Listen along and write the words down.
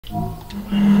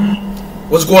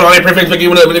What's going on? I'm Perfect making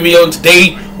another video, and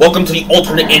today, welcome to the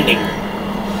alternate ending.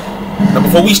 Now,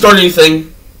 before we start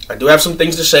anything, I do have some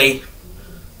things to say.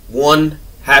 One,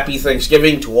 happy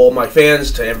Thanksgiving to all my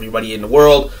fans, to everybody in the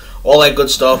world, all that good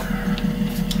stuff.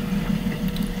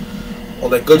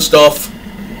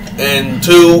 And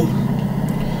two,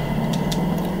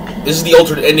 this is the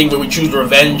alternate ending where we choose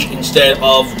revenge instead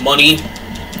of money.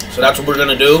 So that's what we're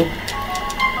gonna do.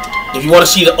 If you want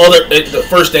to see the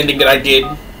first ending that I did,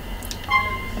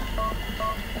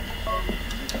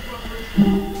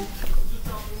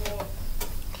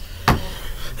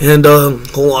 and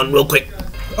hold on real quick.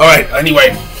 All right. Anyway,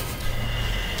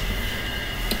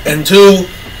 and two,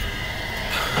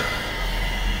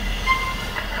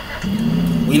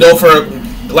 we know for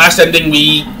the last ending,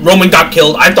 Roman got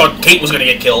killed. I thought Kate was gonna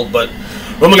get killed, but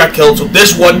Roman got killed. So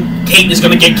this one, Kate is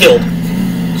gonna get killed.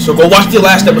 So go watch the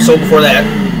last episode before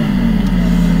that.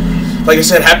 Like I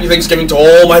said, happy Thanksgiving to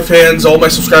all my fans, all my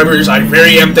subscribers. I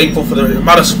very am thankful for the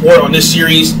amount of support on this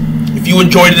series. If you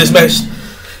enjoyed this mess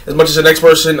as much as the next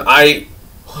person, I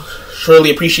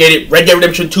surely appreciate it. Red Dead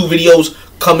Redemption 2 videos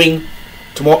coming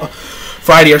tomorrow,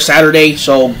 Friday or Saturday,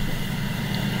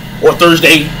 or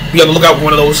Thursday. Be on the lookout for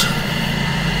one of those.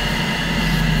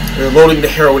 They're loading the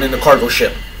heroin in the cargo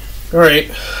ship. Alright.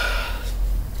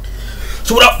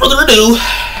 So without further ado,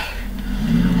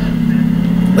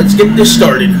 let's get this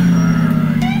started.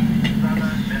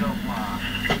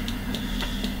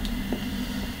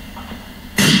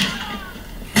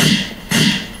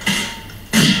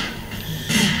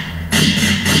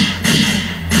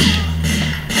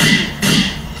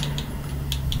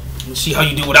 Let's see how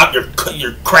you do without your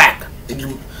crack and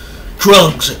your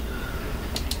drugs.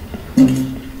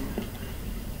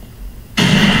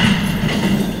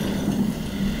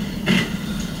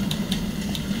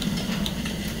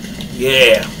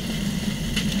 Yeah.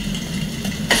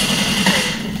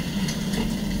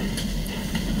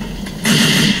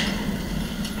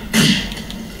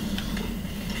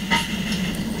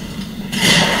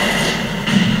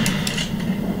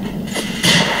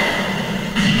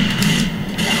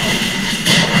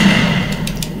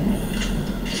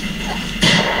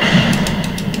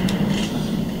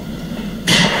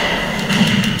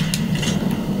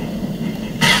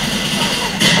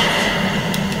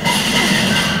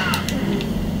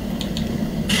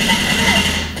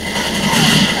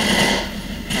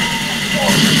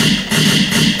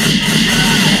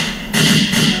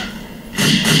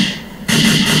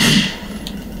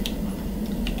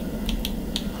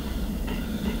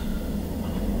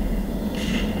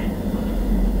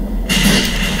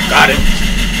 Got it.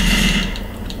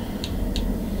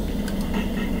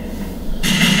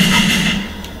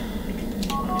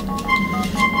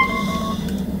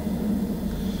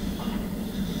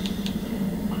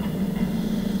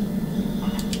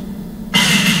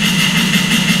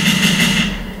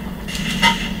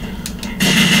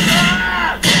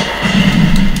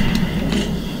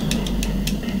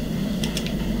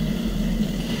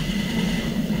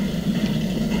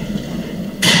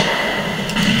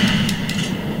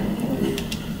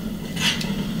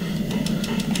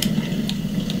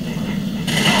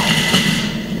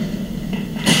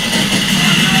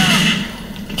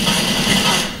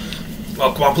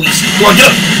 Oh, come on, please. Come on, get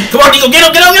up! Come on, Nico, get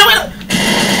up, get up, get up!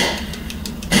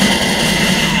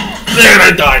 And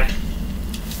I died.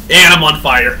 And I'm on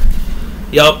fire.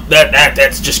 Yup,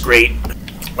 that's just great.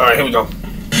 Alright, here we go.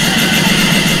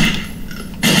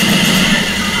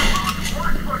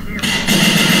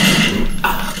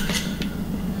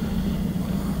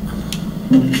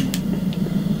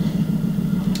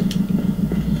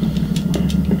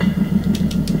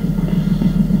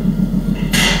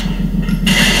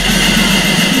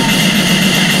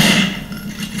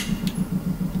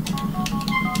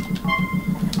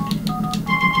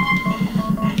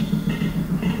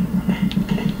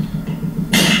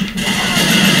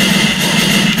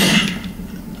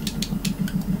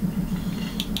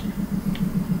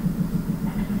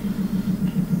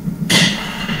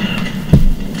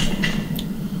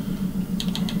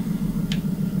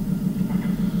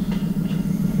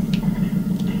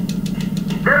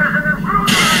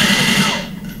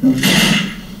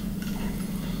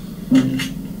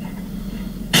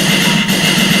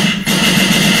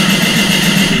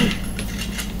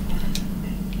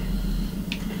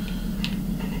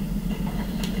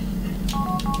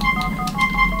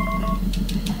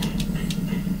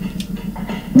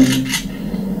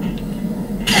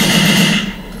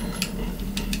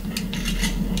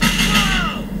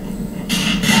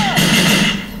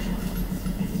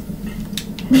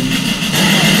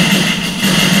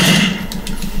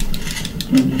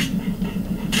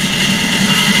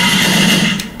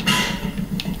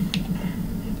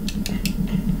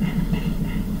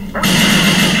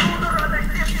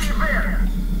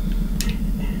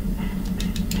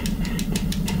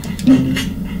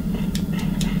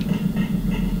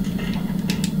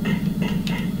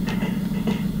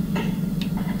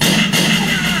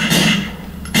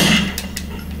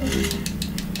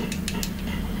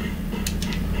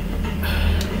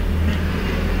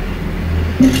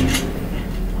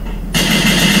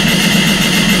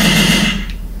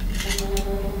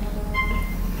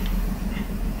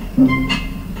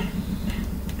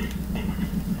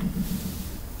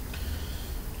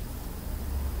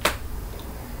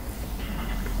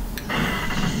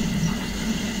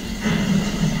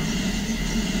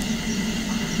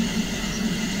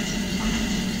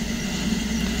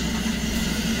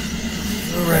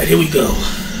 Alright, here we go.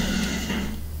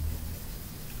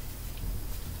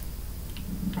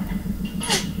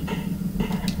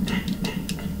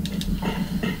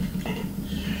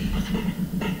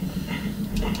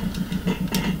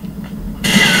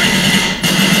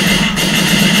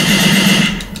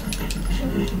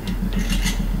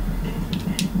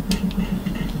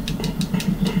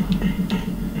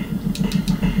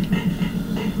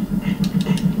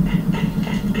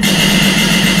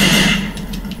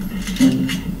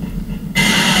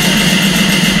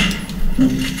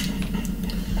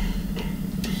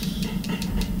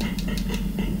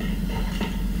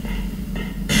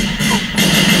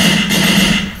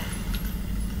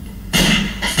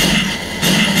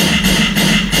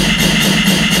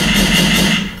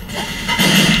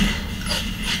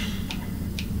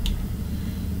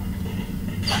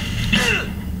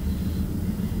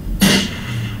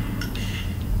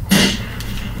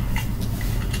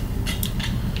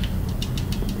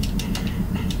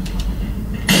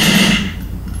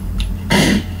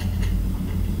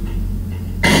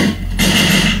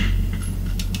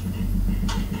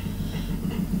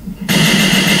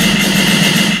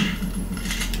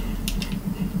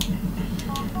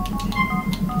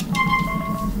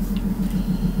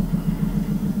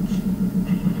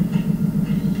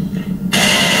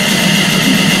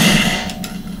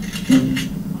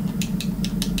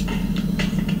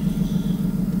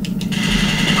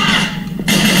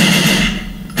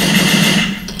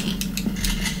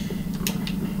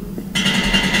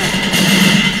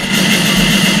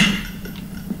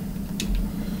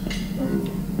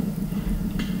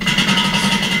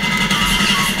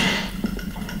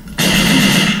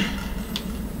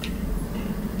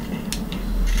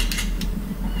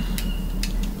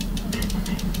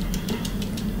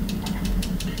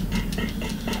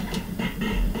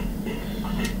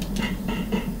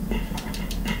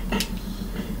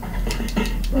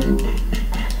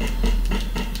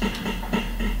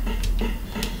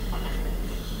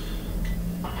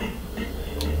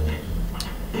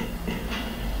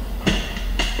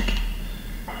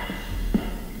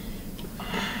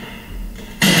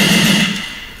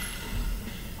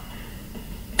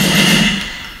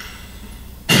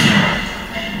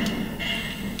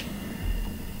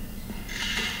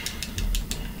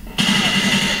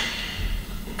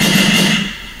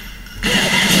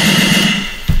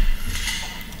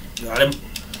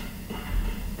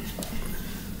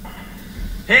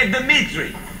 Hey,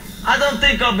 Dmitri, I don't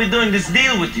think I'll be doing this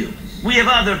deal with you. We have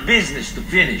other business to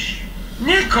finish.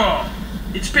 Nico,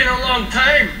 it's been a long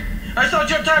time. I thought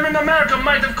your time in America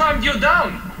might have calmed you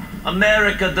down.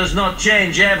 America does not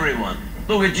change everyone.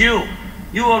 Look at you.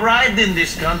 You arrived in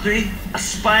this country, a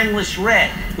spineless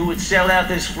rat who would sell out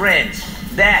his friends.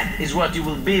 That is what you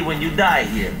will be when you die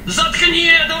here. Заткни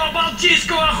этого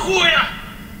балтийского хуя!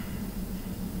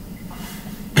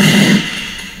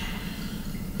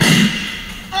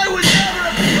 I would never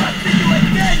have trusted you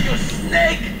again, you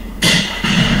snake!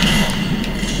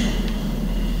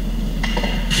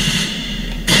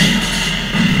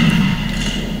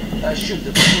 I should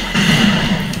have...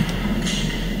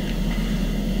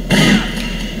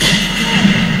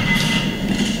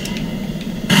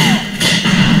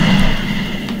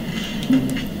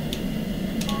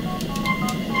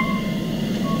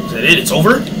 Is that it? It's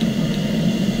over?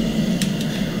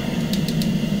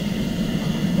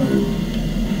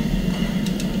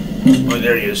 Oh,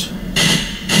 there he is.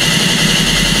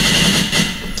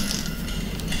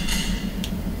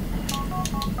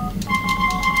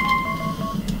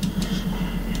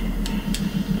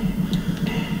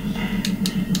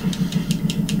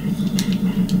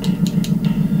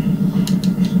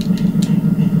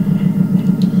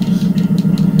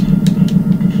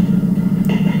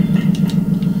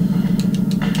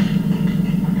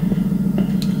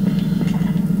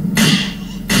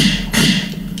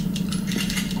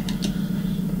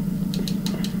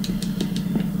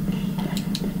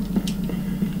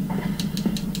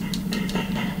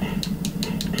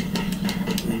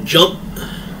 Jump.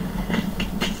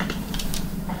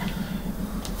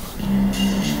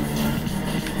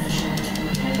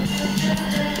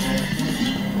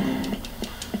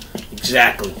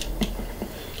 Exactly.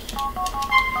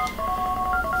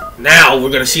 Now we're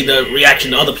gonna see the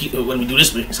reaction to other people when we do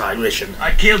this side mission.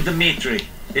 I killed Dmitri.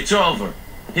 It's over.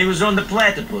 He was on the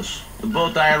Platypus, the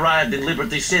boat I arrived in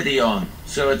Liberty City on.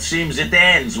 So it seems it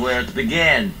ends where it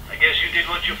began. I guess you did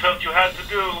what you felt you had to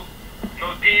do.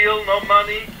 No deal, no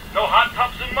money, no hot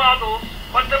tubs and models.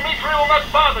 But Dimitri will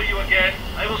not bother you again.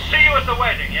 I will see you at the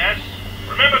wedding, yes?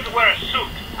 Remember to wear a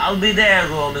suit. I'll be there,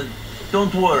 Roman.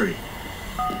 Don't worry.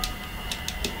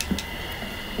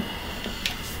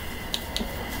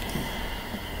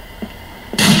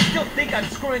 You still think I'm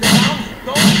screwing around?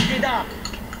 Don't get up.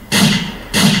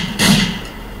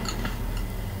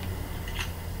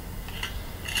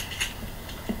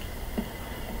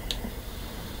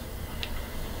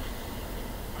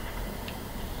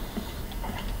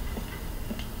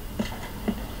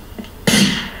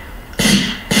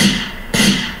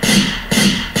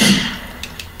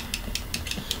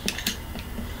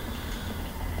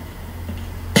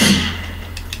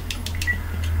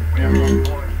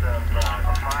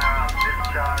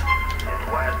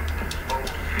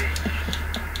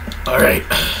 Alright.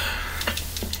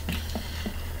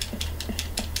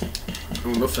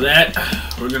 We'll go for that.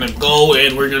 We're gonna go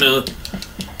and we're gonna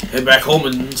head back home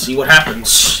and see what happens.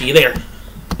 See you there.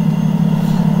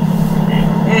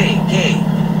 Hey, Kate.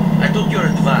 I took your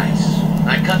advice.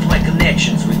 I cut my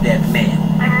connections with that man.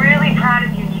 I'm really proud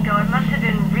of you, Nico. It must have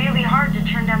been really hard to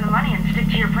turn down the money and stick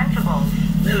to your principles.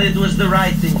 Well, it was the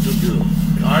right thing to do.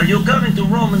 Are you coming to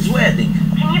Roman's wedding?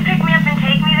 Can you pick me up and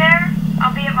take me there?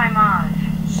 I'll be at my mom's.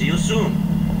 See you soon.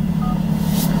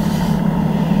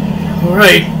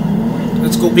 Alright.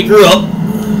 Let's go pick her up.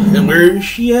 And where is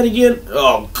she at again?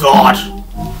 Oh, God.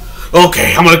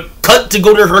 Okay, I'm gonna cut to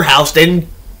go to her house, then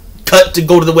cut to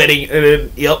go to the wedding, and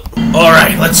then, yep.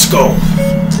 Alright, let's go.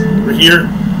 We're here.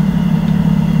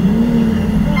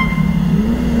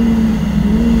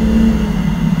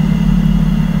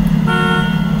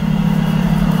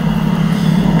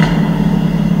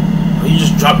 Oh, you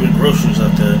just drop your groceries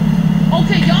out there.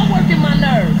 Okay, y'all working my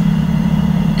nerves.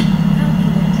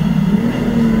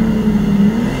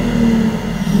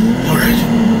 Alright.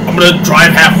 I'm gonna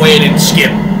drive halfway and then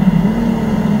skip.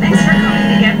 Thanks for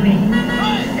coming to get me.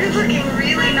 You're looking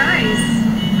really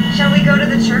nice. Shall we go to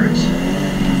the church?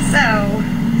 So,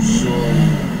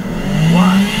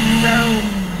 What?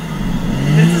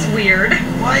 this is weird.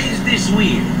 Why is this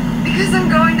weird? Because I'm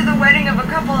going to the wedding of a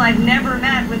couple I've never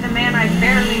met with a man I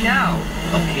barely know.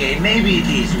 Okay, maybe it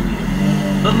is weird.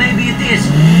 But maybe it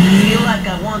isn't. I feel like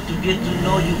I want to get to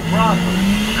know you properly.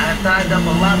 I've tied up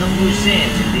a lot of loose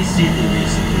ends in this city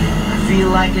recently. I feel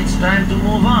like it's time to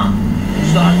move on.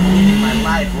 Start living my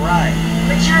life right.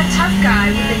 But you're a tough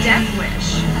guy with a death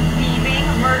wish. A thieving,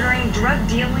 murdering,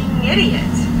 drug-dealing idiot.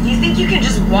 You think you can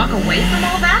just walk away from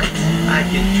all that? I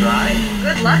can try.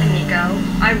 Good luck, Nico.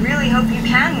 I really hope you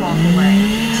can walk away.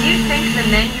 Do you think the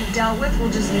men you've dealt with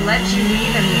will just let you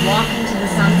leave and walk into the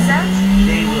sunset?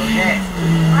 They will have to.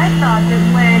 I thought that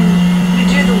when you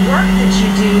do the work that you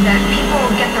do, that people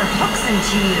will get their hooks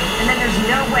into you, and then there's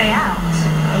no way out.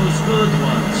 I was good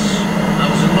once. I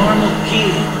was a normal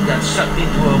kid who got sucked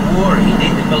into a war he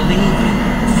didn't believe in.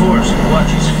 Forced to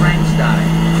watch his friends die.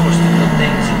 Forced to do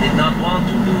things he did not want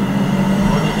to do. In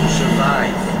order to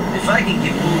survive. If I can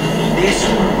get pulled into this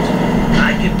world,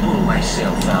 I can pull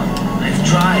myself out. I've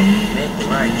tried to make the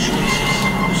right choices.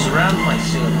 To surround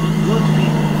myself with good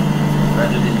people.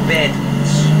 Rather than bad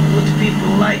ones. Good people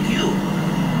like you.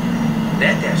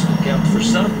 That has to count for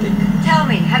something. Tell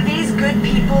me, have these good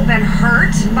people been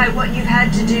hurt by what you've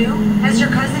had to do? Has your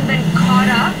cousin been caught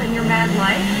up in your mad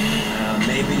life?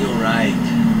 Maybe you're right.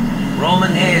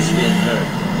 Roman has been hurt.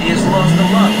 He has lost a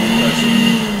lot because of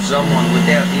it. Someone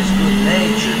without his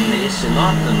good-naturedness and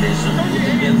optimism would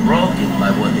have been broken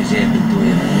by what has happened to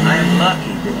him. I am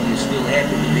lucky that he is still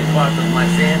happy to be part of my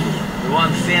family. The one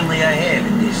family I have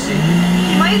in this city.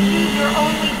 He might be your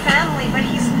only family, but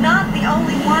he's not the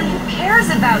only one who cares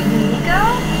about you, Nico.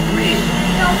 Really?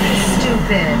 Don't be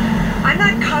stupid. I'm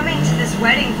not coming to this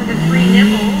wedding for the free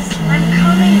nibbles. I'm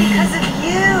coming because of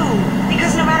you.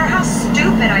 Because no matter how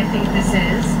stupid I think this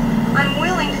is, I'm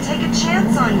willing to take a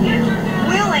chance on you.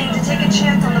 Willing to take a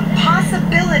chance on the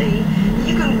possibility that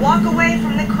you can walk away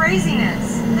from the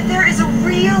craziness. That there is a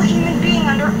real human being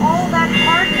under all that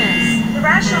hardness. The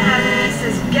rational half of me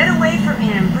says, get away from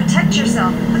him, protect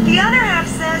yourself. But the other half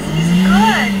says, he's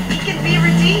good, he can be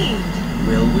redeemed.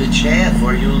 Well, which half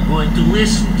are you going to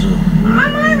listen to?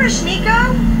 I'm Irish,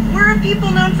 Nico. We're a people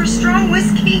known for strong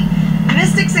whiskey,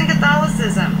 mystics, and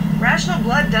Catholicism. Rational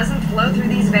blood doesn't flow through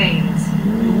these veins.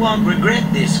 You won't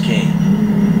regret this, Kate.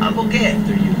 I'll look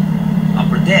after you. I'll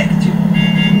protect you.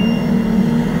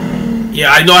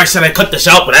 Yeah, I know I said I cut this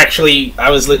out, but actually,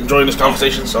 I was enjoying this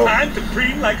conversation, so... Time to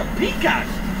preen like a peacock.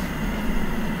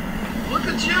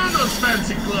 Look at you in those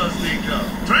fancy clothes, Nico.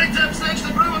 Trying to upstage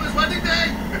the brew on his wedding day?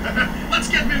 Let's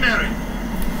get me married.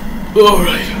 All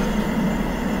right.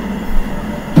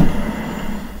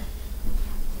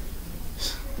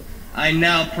 I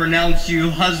now pronounce you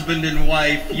husband and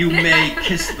wife. You may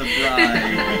kiss the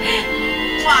bride.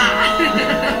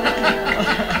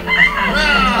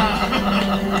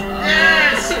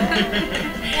 Yes!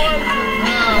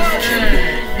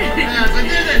 Yes, I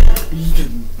did it!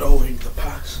 Even knowing the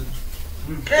passage.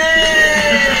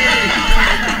 Hey!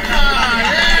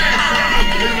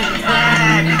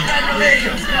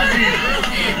 Congratulations, cousin.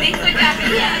 Thanks for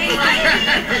coming.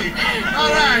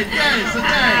 Alright, yes,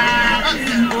 okay.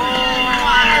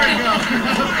 There we go.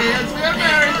 Okay, yes, we are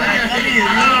married.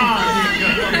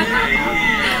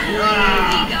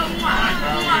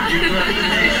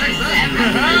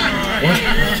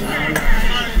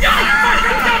 You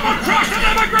fucking double-crossing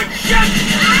immigrant shit!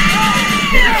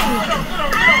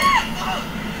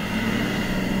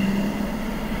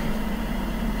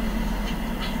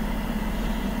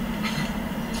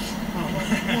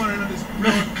 Morning of this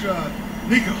blood clot.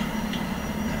 Nico.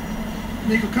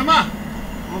 Nico, come on.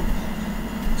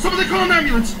 Somebody call an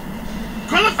ambulance.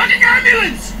 Call a fucking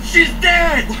ambulance! She's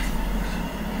dead!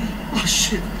 Oh,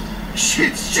 shit.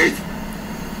 Shit.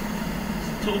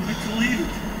 Told me to leave it.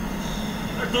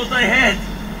 I thought I had.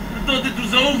 I thought it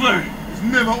was over. It's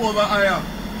never over, Aya.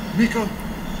 Nico,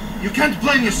 you can't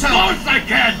blame Of yourself. course I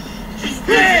can! She's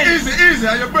dead! Easy,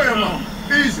 you're better, man.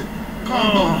 Easy.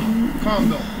 Calm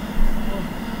down.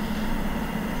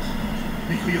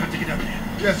 Nico, you have to get out of here.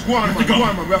 Yes, go on, man.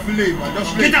 We have to leave, man.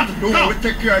 Just leave. Get out. Don't Go. worry, we'll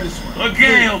take care of this one.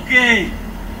 Okay.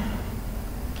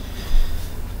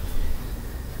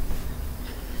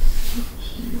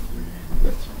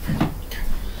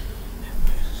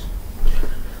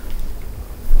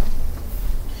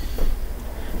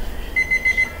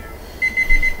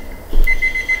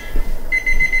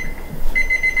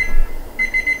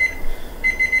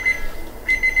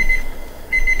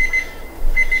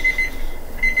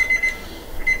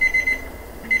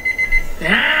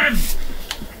 Damn!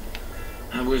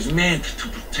 I was meant to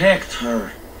protect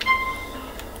her.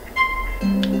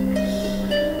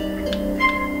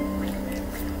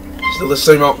 Still the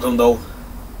same outcome, though.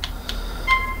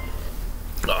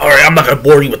 Alright, I'm not gonna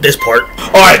bore you with this part.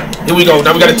 Alright, here we go.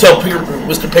 Now we gotta tell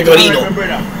Mr. Pecorino. Alright, my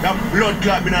brother, that blood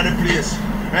clot been at the place.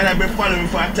 And I've been following him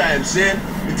for a time, see?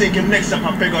 We take him next up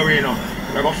at Pecorino.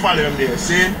 We're gonna follow him there,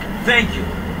 see? Thank you,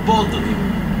 both of you.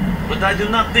 But I do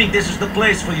not think this is the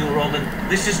place for you, Roman.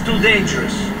 This is too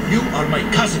dangerous. You are my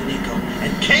cousin, Nico.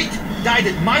 And Kate died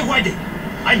at my wedding.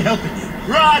 I'm helping you.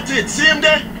 Right it, see him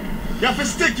there? You have to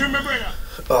stick to him, my brother.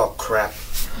 Oh, crap.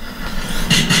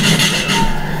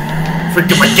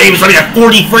 Freaking my game is only at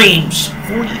 40 frames.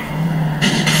 40.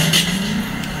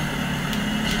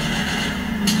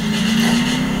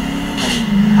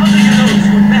 How do you know this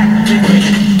went back to Big Rig?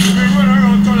 You've been running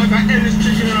around town like an endless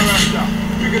chicken in a rasta.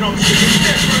 Picking up chicken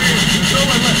dead for you. There's no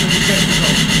one left in the game to go.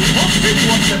 The whole city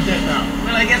wants them dead now.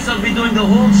 Well, I guess I'll be doing the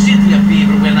whole city a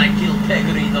favor when I kill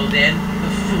Pecorino then.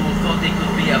 The fool thought he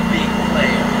could be a big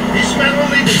player. This man will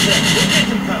leave his dead. We'll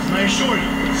get him, cousin, I assure you.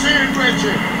 See you,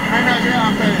 Reggie. I'm not here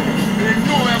after him. There's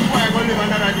no way I'm going to live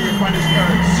another day upon this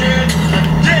earth. See it? A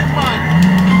dead man.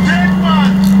 Dead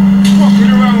man.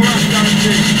 Fucking around rasta and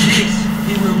things. This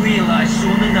he will realize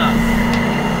soon enough.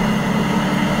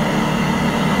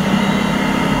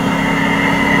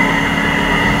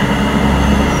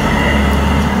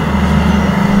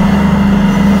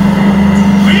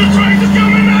 Are you trying to kill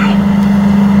me now?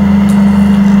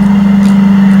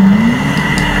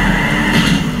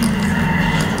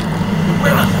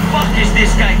 Where the fuck is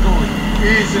this guy going?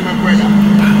 Easy, my brother.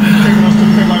 Taking us to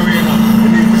Pecorino. We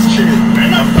need to chill. We're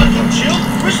not fucking chill.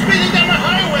 We're speeding down the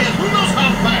highway and who knows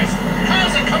how fast.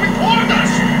 Cars are coming toward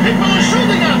us. People are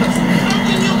shooting at us. How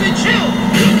can you be chill?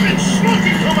 You've been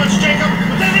smoking too much, Jacob.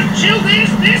 Whatever chill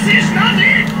this is not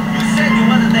it. You said you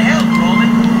wanted to help, Roman.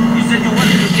 You said you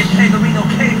wanted to give Pecorino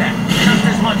payback, just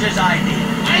as much as I did.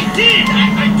 I did.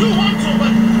 I do want to, but,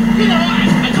 you know,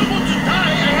 I don't want to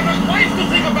die. I have a wife to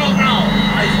think about now.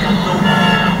 I've got no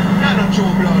more. Not Joe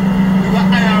Blood. You got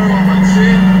higher Roman,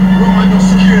 see? Roman just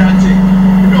secure that thing.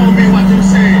 You know me what him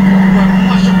saying. You want to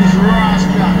mash up this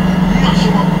rascal. Mash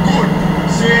him up good.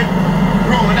 See?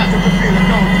 Roman, that's what you feeling,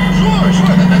 don't you?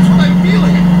 Sure, that's what I'm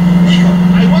feeling. Nico,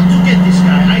 I want to get this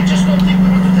guy. I just don't think we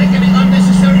want to take any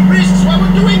unnecessary risks while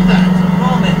we're doing that.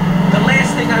 Roman, the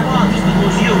last thing I want is to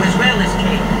lose you as well as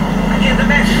Kate. I can't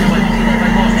imagine how I'd feel if I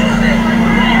lost you today.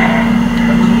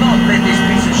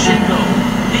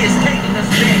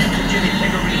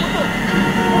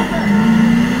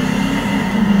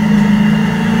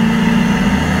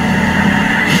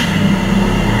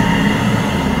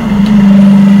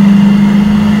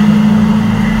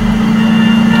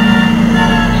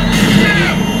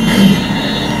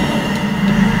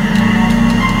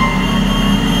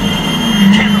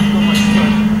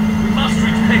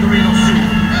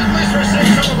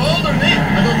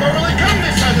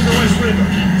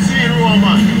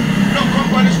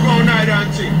 and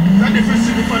thing. That different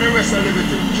city for the rest of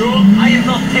liberty. True? I am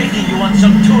not taking you on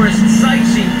some tourist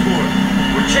sightseeing tour.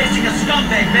 We're chasing a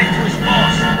scumbag back to his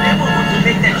boss. And we're going to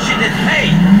make that shithead pay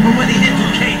for what he did to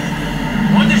Kate.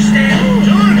 Understand?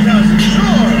 Sure, cousin,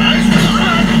 sure.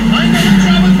 I never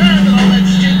travel and all that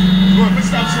shit. Go up and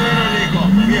stop slowing on Nico.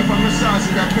 Me if I'm a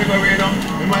sausage that figure right now,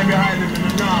 we might be hiding in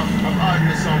the north of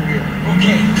Hardness somewhere.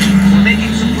 Okay, we're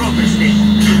making some progress then.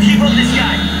 So keep on this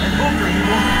guy, and hopefully he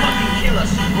won't fucking kill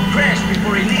us or crash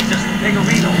before he leaves us to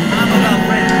Pecorino. I'm about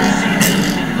ready to see that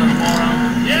particular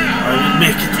moron. Yeah! I will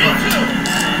make it right.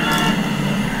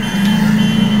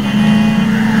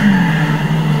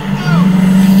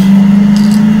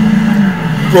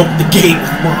 Broke the game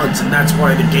with mods, and that's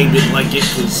why the game didn't like it,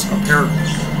 because apparently,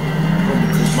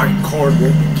 because my card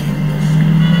won't be game.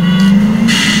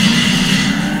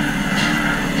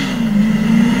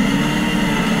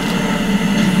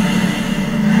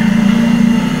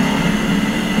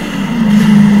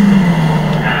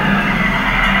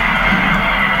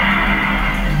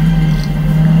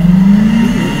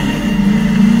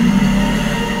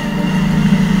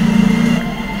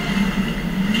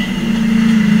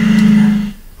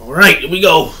 Alright, here we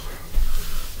go.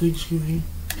 Excuse me.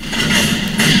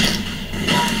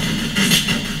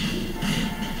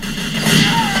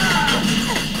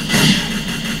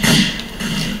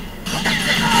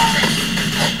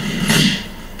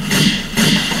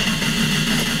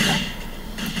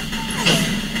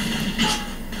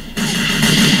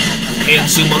 And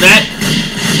sumo that.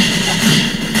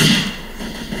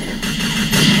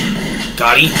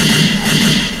 Got him.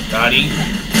 Got him.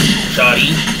 Shot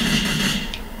him.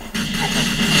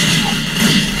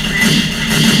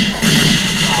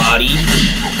 Body. You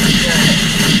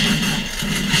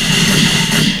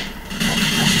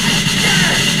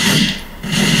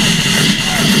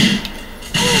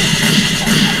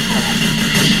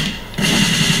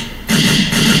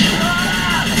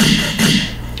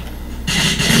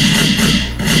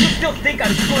still think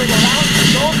I'm screwing around?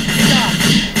 Don't stop.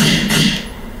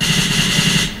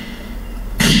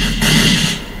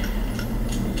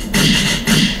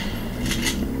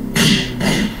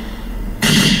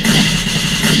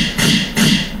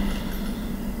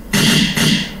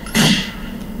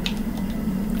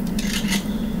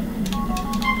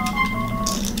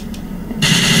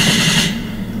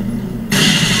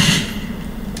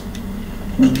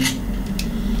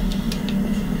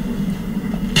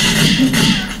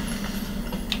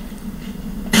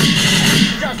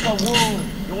 Just a wound.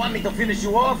 You want me to finish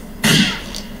you off?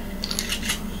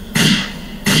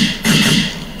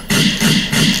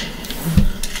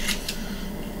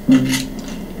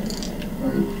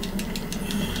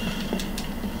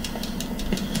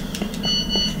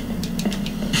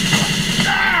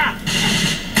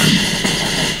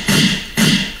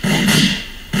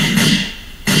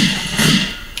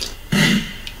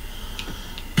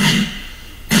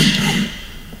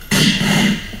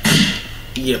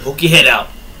 Yeah, poke your head out.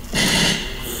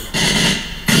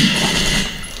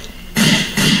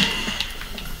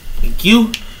 Thank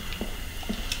you.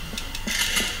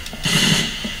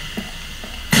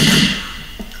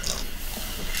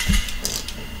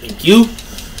 Thank you.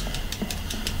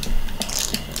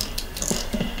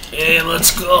 And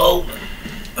let's go.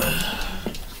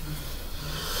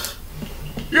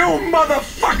 You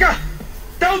motherfucker!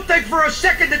 Don't think for a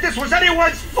second that this was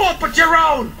anyone's fault but your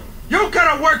own! You could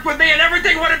have worked with me and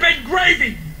everything would have been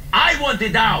gravy! I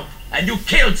wanted out, and you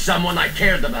killed someone I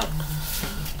cared about.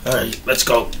 Alright, let's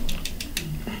go.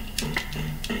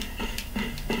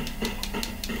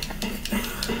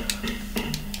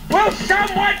 Will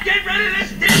someone get rid of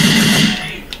this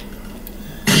thing?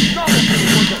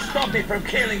 Nothing was to stop me from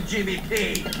killing Jimmy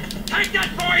P. Take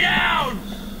that boy down!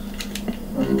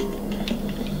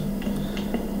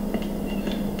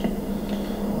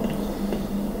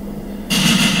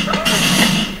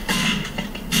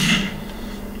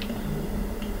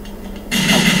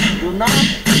 Do not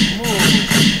move,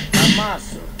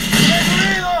 Amaso.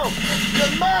 Pedrito,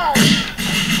 you're mine!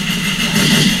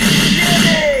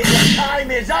 Jimmy, the time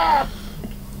is up!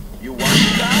 You want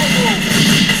to die?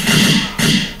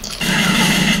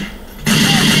 Be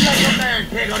like a man,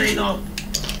 Pegorino.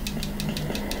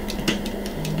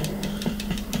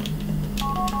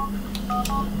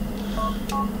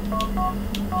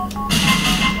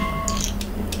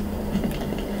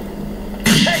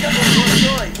 Take a good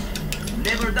choice.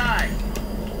 Never die.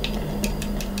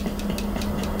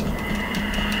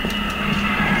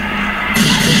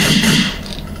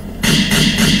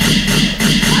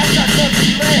 I've got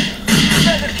nothing left. You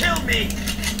better kill me.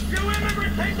 You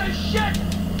immigrant piece of shit!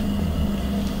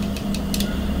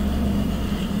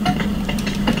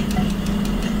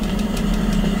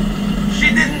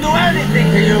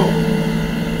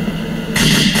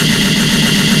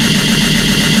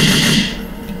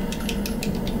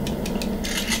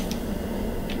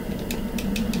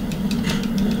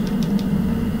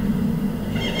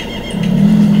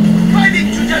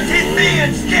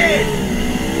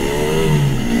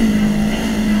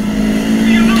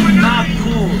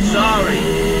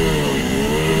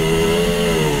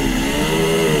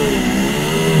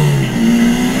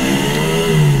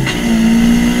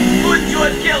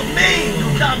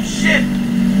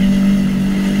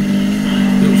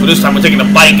 this time we're taking a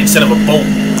bike instead of a boat.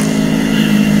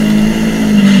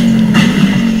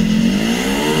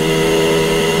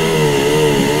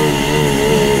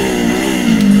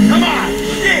 Come on,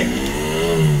 dig!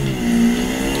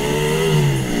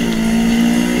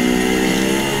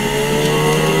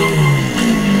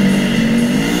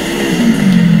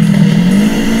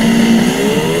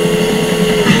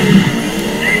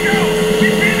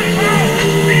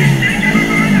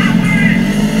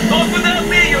 Not without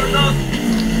me, you're not.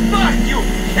 Fuck you,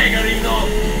 Pegarino.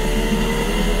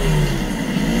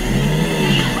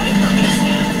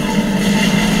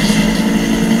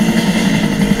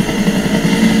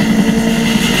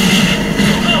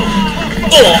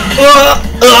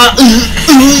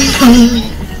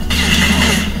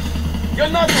 You're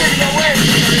not getting away,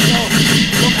 Pegarino.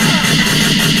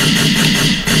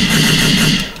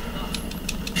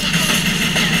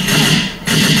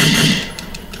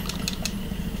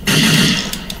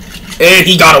 And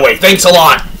he got away. Thanks a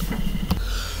lot.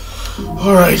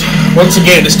 Alright. Once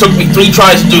again, this took me 3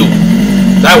 tries to do.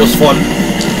 That was fun.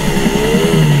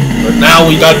 But now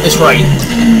we got this right.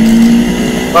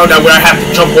 Oh, now where I have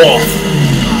to jump off.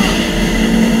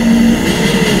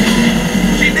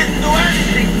 She didn't do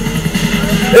anything.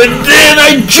 And then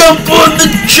I jump on the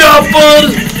chopper!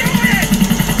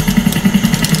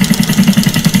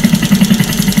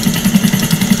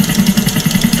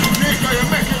 Nick, you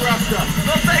make it, Rasta.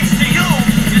 No thanks to you.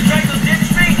 You tried to ditch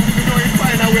me. You know you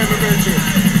find out where we're going to.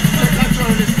 The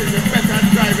control of this thing is better at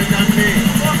driving than me.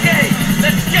 Okay,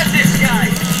 let's get this guy.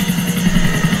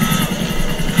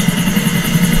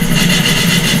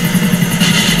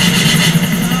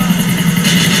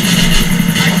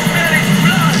 I smell his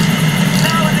blood.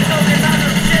 Now it is only a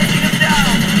matter of taking him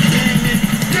down.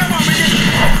 Come on, Nick.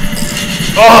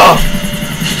 Oh!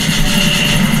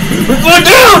 We're going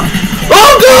down!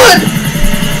 Oh god!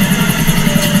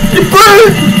 It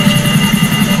burned!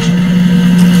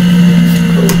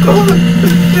 Oh god!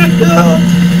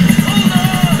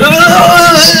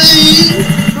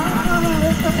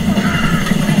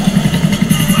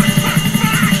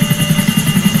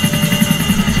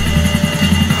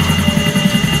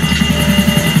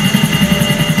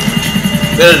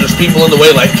 There's just people in the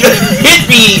way like, hit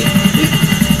me!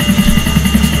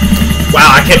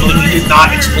 Wow, I can't believe he did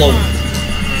not explode.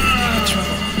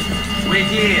 Wait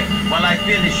here while I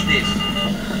finish this.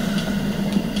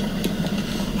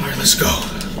 Alright, let's go.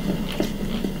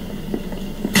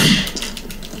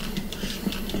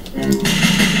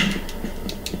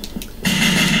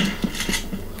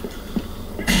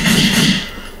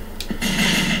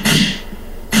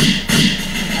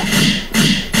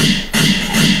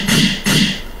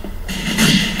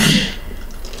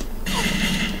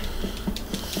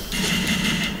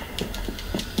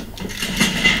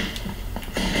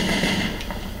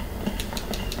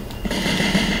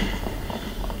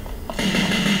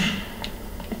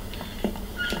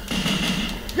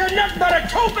 You're nothing but a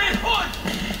two-man hood!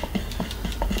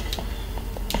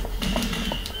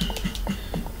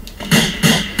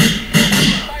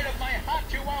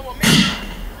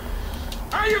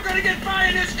 How are you gonna get by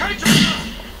in this country?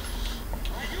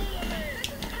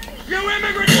 You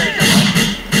immigrant nigger!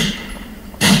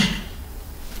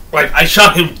 Like, I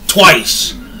shot him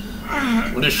twice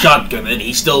with a shotgun and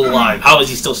he's still alive. How is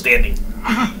he still standing?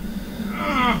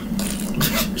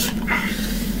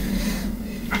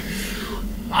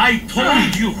 I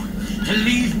told you to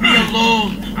leave me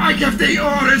alone. I give the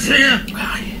orders here!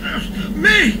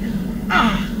 Me!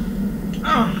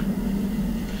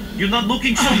 You're not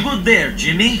looking so good there,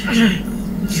 Jimmy.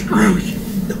 Screwed!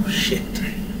 Oh shit.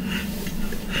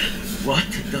 What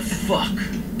the fuck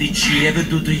did she ever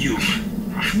do to you?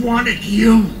 I wanted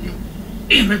you, you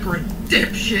immigrant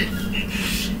dipshit!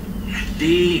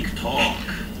 Big talk.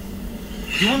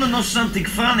 You wanna know something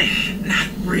funny? Not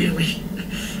really.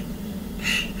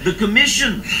 The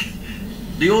commission,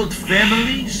 the old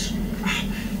families,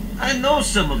 I know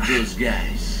some of those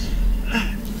guys.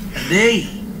 They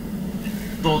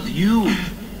thought you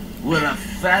were a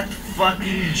fat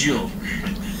fucking joke.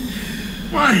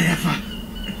 Whatever.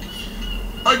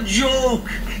 A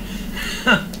joke!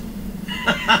 That's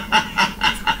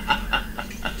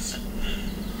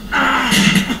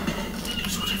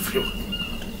what I feel.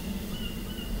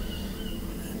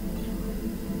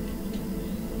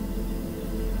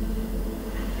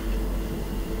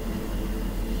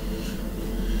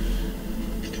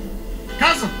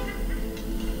 Cousin!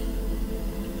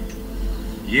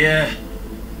 Yeah.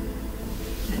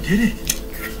 You did it.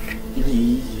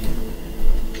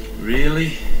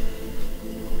 Really?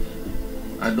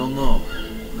 I don't know.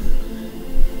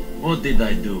 What did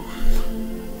I do?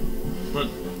 But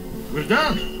we're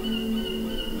done.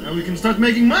 Now we can start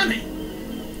making money.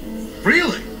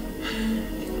 Really?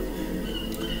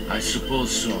 I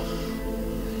suppose so.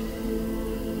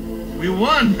 We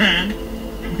won, man.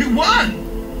 We won!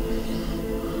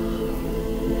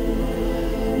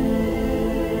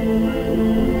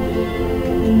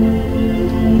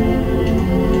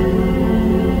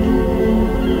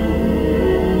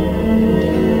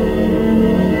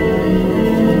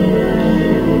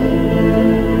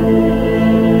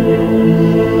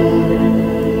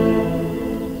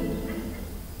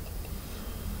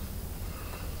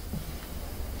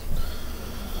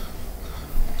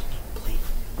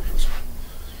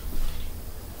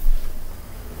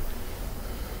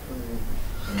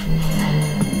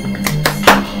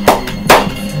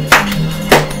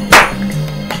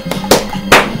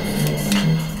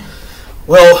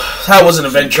 Well, that was an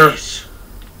adventure. This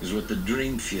is what the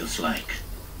dream feels like.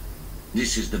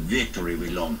 This is the victory we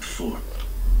longed for.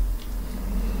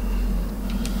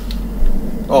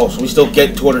 Oh, so we still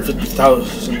get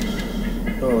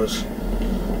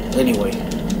 $250,000. Anyway.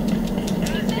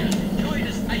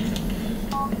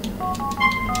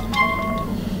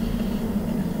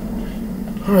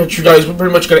 Alright, you guys, we're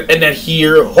pretty much going to end that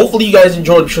here. Hopefully you guys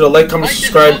enjoyed. Be sure to like, comment,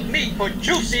 subscribe.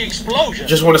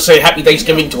 Just want to say happy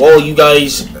Thanksgiving to all you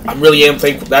guys. I really am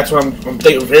thankful. That's what I'm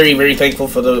very, very thankful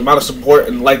for the amount of support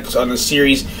and likes on this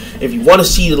series. If you want to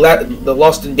see the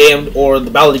Lost and Damned or the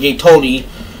Ballad of Gay Tony,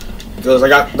 because I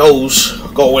got those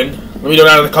going, let me know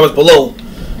down in the comments below.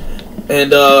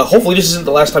 And hopefully this isn't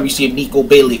the last time you see a Nico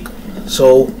Balik.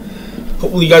 So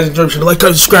hopefully you guys enjoyed. Be sure to like,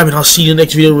 comment, subscribe, and I'll see you in the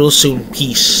next video real soon.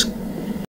 Peace.